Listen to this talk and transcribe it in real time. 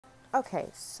Okay,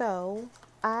 so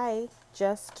I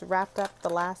just wrapped up the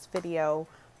last video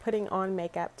putting on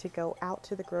makeup to go out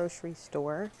to the grocery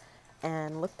store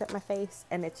and looked at my face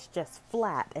and it's just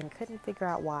flat and couldn't figure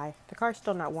out why. The car's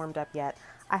still not warmed up yet.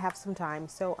 I have some time,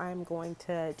 so I'm going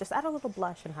to just add a little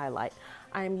blush and highlight.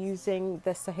 I'm using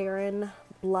the Saharan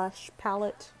blush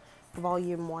palette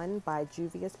volume 1 by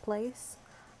Juvia's Place.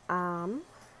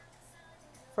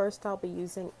 First I'll be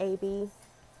using AB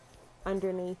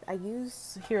underneath. I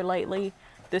use here lately,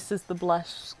 this is the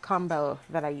blush combo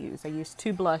that I use. I use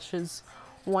two blushes.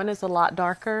 One is a lot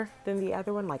darker than the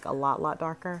other one, like a lot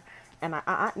darker. And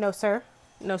no sir,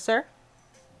 no sir.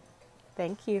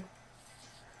 Thank you.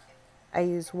 I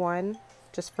use one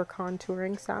just for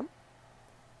contouring some,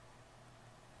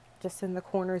 just in the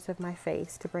corners of my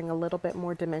face to bring a little bit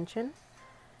more dimension.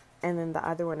 And then the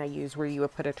other one I use where you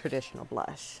would put a traditional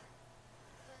blush.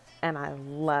 And I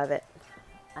love it.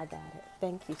 I got it.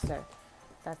 Thank you, sir.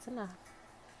 That's enough.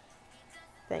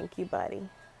 Thank you, buddy.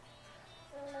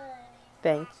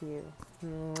 Thank you.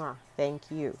 Mwah.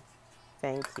 Thank you.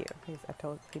 Thank you. I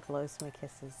told he blows my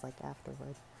kisses like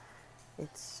afterward.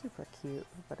 It's super cute,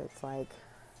 but it's like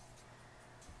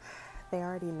they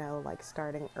already know, like,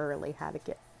 starting early how to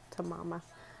get to mama.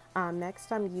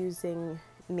 Next I'm using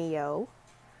Neo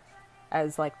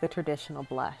as like the traditional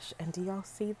blush. And do y'all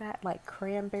see that like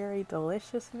cranberry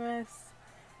deliciousness?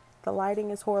 The lighting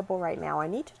is horrible right now. I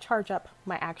need to charge up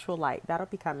my actual light. That'll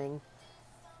be coming,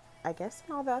 I guess,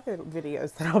 in all the other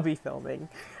videos that I'll be filming.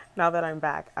 Now that I'm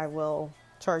back, I will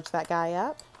charge that guy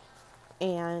up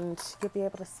and you'll be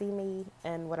able to see me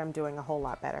and what I'm doing a whole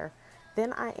lot better.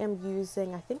 Then I am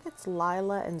using, I think it's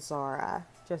Lila and Zara,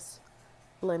 just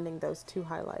blending those two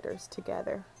highlighters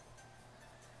together.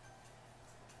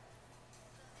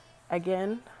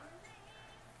 Again,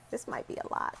 this might be a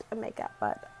lot of makeup,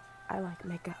 but I like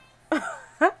makeup.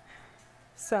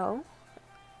 So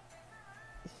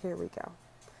here we go.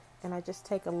 And I just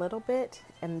take a little bit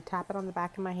and tap it on the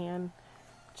back of my hand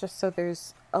just so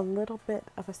there's a little bit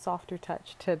of a softer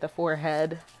touch to the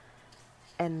forehead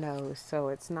and nose, so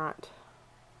it's not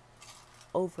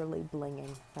overly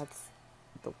blinging.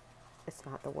 It's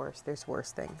not the worst. There's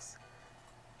worse things.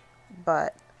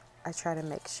 But I try to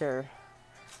make sure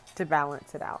to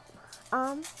balance it out.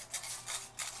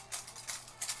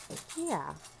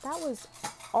 Yeah, that was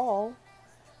all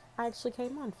I actually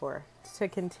came on for, to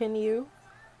continue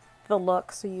the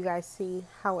look so you guys see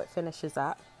how it finishes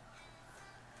up.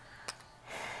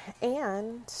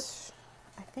 And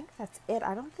I think that's it.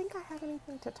 I don't think I have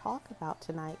anything to talk about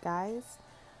tonight, guys.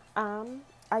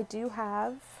 I do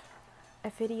have a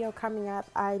video coming up.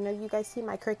 I know you guys see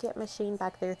my Cricut machine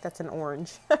back there. That's an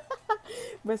orange.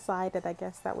 Beside it, I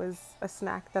guess that was a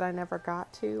snack that I never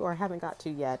got to, or haven't got to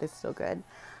yet. It's still good.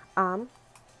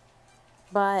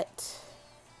 But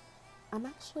I'm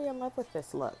actually in love with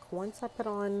this look. Once I put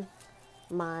on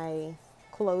my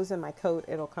clothes and my coat,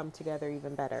 it'll come together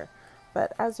even better.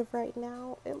 But as of right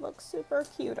now, it looks super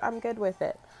cute. I'm good with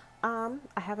it. I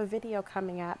have a video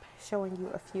coming up showing you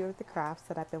a few of the crafts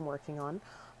that I've been working on.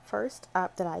 First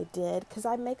up that I did, because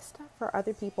I make stuff for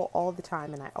other people all the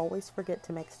time and I always forget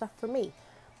to make stuff for me.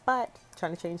 But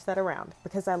trying to change that around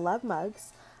because I love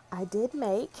mugs. I did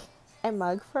make a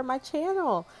mug for my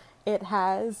channel. It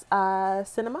has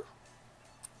cinema,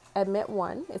 admit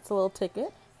one, it's a little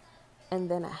ticket, and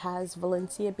then it has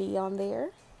Valencia B on there.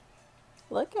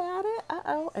 Look at it.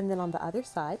 And then on the other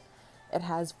side, it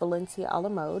has Valencia a la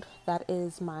mode. That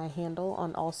is my handle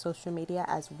on all social media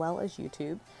as well as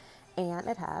YouTube. And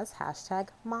it has hashtag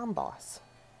momboss.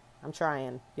 I'm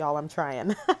trying, y'all, I'm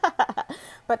trying.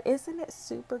 But isn't it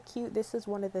super cute? This is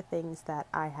one of the things that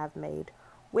I have made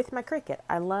with my Cricut.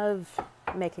 I love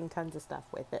making tons of stuff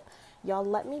with it. Y'all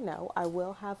let me know. I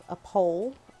will have a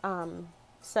poll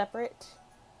separate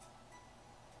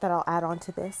that I'll add on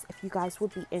to this if you guys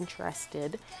would be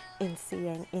interested in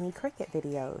seeing any Cricut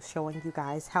videos showing you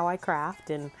guys how I craft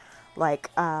and like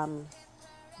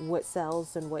what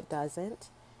sells and what doesn't.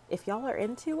 If y'all are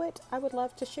into it, I would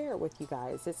love to share it with you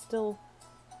guys. It's still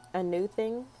a new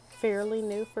thing, fairly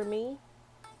new for me,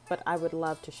 but I would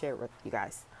love to share it with you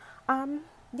guys.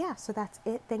 Yeah, so that's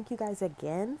it. Thank you guys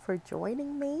again for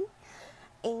joining me,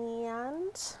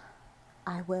 and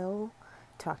I will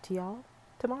talk to y'all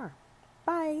tomorrow.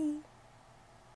 Bye.